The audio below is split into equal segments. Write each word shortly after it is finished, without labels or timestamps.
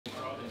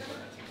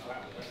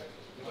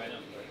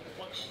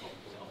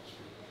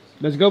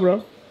Let's go,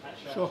 bro.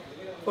 Sure.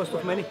 First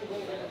of many.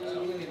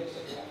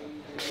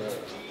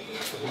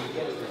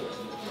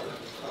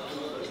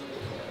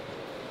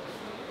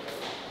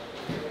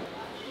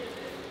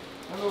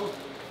 Hello.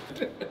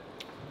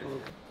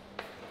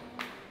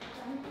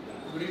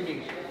 Good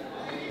evening.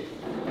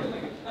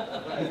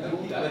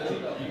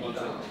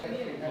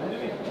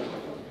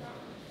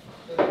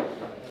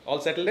 All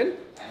settled in?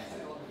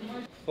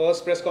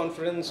 First press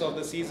conference of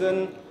the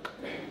season.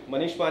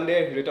 Manish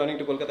Pandey returning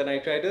to Kolkata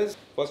Knight Riders.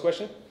 First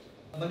question.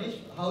 Manish,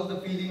 how's the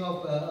feeling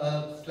of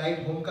a slight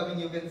homecoming,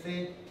 you can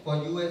say, for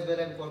you as well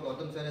and for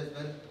Gautam sir as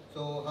well?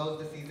 So how's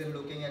the season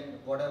looking and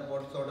what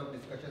sort of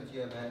discussions you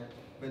have had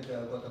with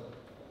Gautam?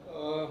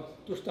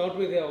 To start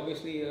with,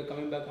 obviously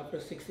coming back after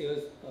 6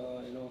 years,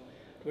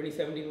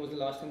 2017 was the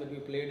last time that we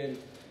played, and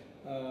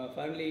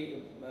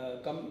finally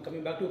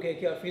coming back to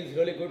KKR feels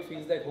really good,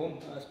 feels like home.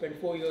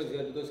 Spent 4 years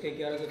here because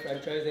KKR as a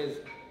franchise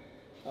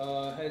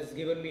has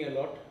given me a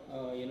lot,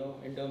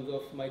 in terms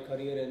of my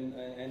career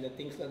and the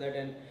things like that,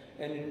 and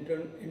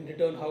in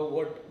return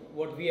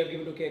what we have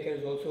given to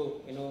KKR is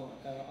also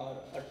our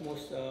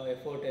utmost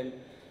effort and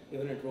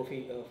even a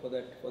trophy for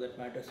that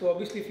matter. So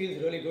obviously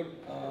feels really good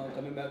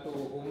coming back to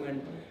home,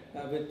 and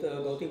with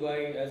Gauti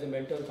Bhai as a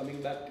mentor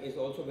coming back is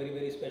also very,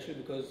 very special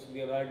because we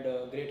have had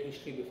great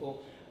history before.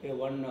 We have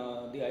won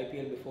the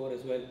IPL before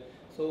as well.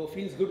 So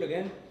feels good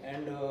again,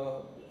 and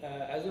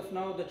as of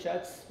now the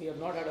chats, we have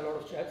not had a lot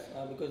of chats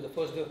because the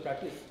first day of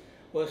practice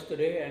was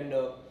today, and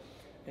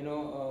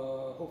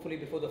hopefully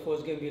before the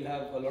first game we'll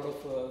have a lot of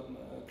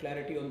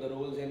clarity on the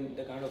roles and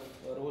the kind of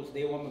roles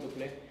they want me to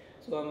play.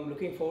 So I'm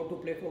looking forward to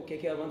play for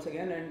KKR once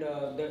again, and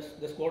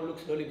the squad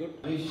looks really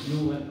good. Manish,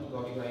 you and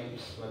Rocky Bhai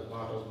were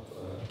part of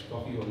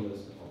trophy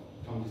holders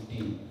from this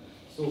team.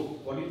 So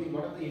what do you think,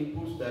 what are the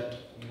inputs that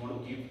you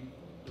want to give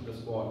to the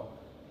squad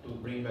to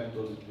bring back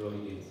those glory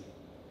days?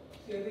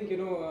 See, I think,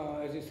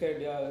 as you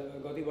said,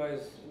 Gauti Bhai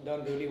has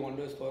done really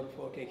wonders for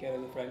KKR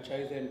as a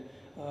franchise, and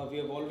we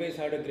have always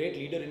had a great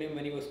leader in him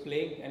when he was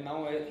playing, and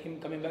now him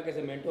coming back as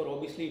a mentor,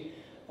 obviously,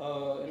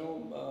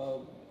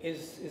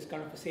 is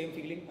kind of the same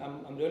feeling.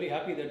 I'm really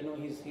happy that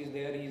he's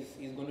there.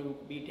 He's going to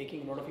be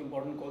taking a lot of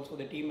important calls for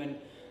the team, and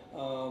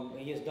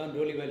he has done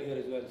really well here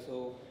as well.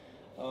 So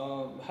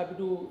happy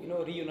to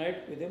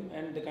reunite with him,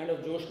 and the kind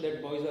of josh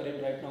that boys are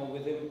in right now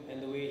with him,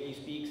 and the way he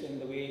speaks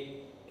and the way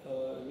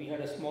we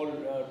had a small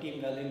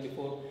team gathering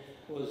before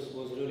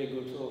was really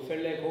good. So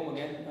felt like home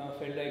again.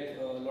 Felt like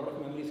a lot of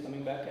memories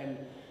coming back, and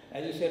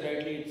as you said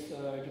rightly, it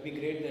will be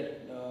great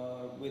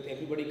that with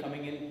everybody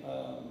coming in.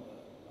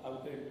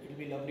 It will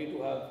be lovely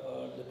to have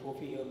the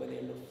trophy here by the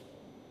end of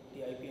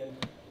the IPL.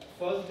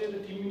 First day, the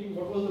team meeting,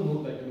 what was the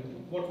mood like? I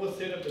mean, what was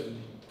said at the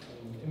meeting?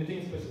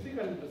 Anything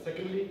specific? And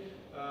secondly,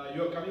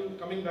 you are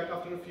coming back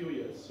after a few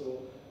years.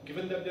 So,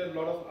 given that there are a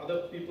lot of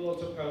other people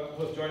also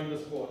who have joined the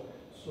squad,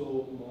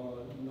 so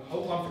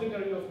how confident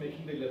are you of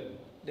making the 11?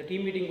 The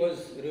team meeting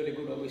was really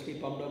good. Obviously,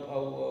 pumped up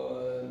how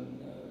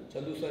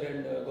Chandu sir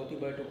and Gauti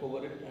Bhai took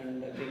over it,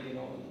 and I think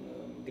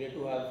great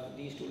to have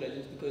these two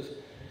legends because.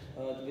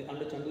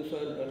 Under Chandu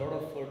sir, a lot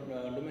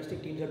of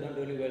domestic teams have done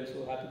really well,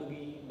 so happy to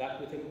be back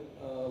with him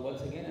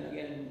once again. And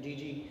again,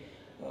 Gigi,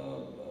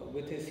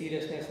 with his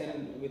seriousness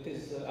and with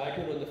his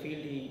attitude on the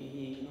field,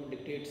 he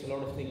dictates a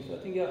lot of things. So I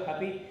think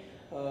happy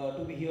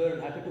to be here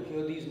and happy to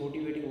hear these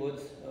motivating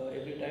words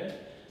every time.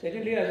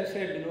 Secondly, as I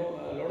said,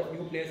 a lot of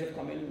new players have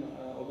come in.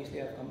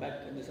 Obviously, I've come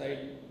back on the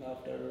side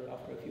after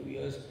a few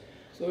years.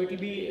 So it'll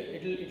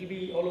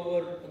be all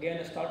over again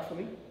a start for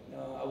me.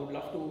 I would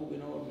love to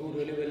do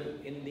really well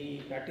in the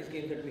practice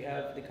games that we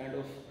have. The kind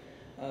of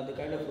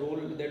role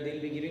that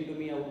they'll be giving to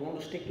me, I would want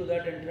to stick to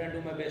that and try and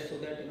do my best so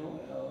that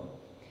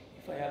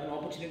if I have an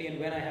opportunity and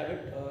when I have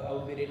it, I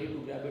will be ready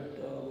to grab it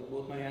with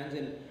both my hands.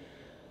 And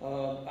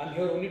I'm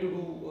here only to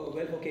do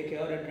well for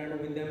KKR and try to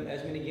win them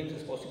as many games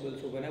as possible.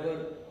 So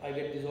whenever I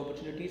get these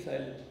opportunities,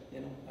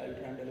 I'll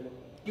try and deliver.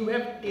 You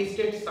have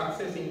tasted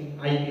success in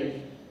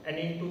IPL, and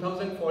in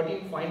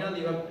 2014 final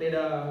you have played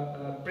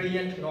a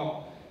brilliant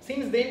knock.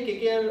 Since then,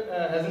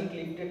 KKR hasn't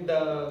lifted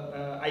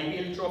the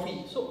IPL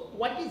trophy. So,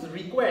 what is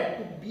required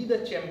to be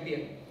the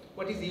champion?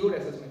 What is your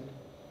assessment?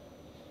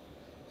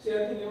 See,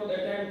 I think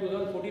that time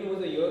 2014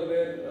 was a year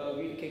where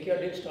KKR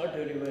did start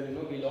really well.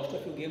 We lost a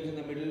few games in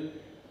the middle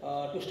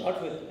to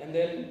start with, and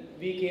then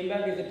we came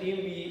back as a team.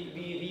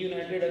 We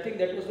reunited. I think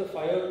that was the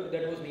fire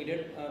that was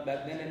needed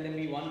back then, and then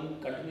we won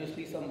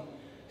continuously some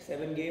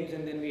 7 games,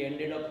 and then we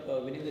ended up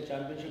winning the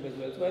championship as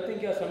well. So I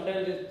think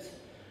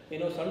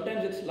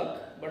sometimes it's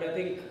luck, but I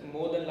think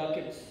more than luck,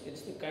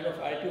 it's the kind of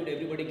attitude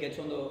everybody gets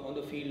on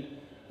the field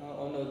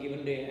on a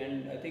given day,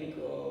 and I think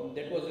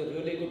that was a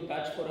really good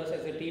patch for us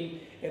as a team.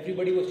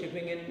 Everybody was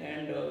chipping in,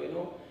 and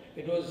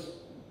it was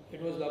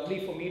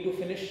lovely for me to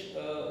finish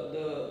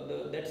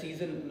that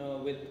season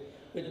with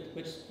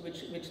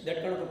which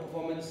that kind of a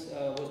performance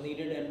was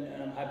needed,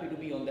 and I'm happy to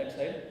be on that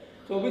side.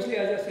 So obviously,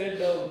 as I said,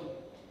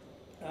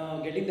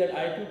 getting that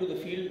attitude to the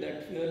field,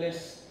 that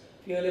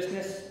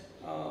fearlessness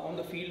on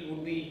the field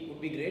would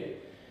be great.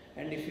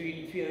 And if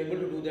we are able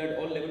to do that,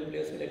 all 11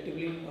 players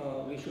collectively,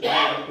 we should be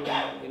able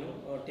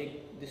to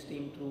take this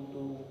team through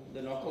to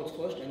the knockouts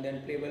first, and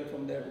then play well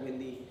from there to win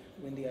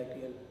the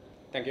IPL.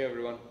 Thank you,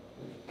 everyone.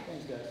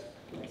 Thanks, guys.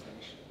 Thanks,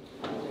 Manish.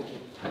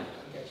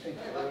 Thank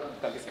you.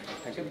 Thank you so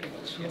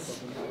much.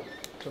 Yes.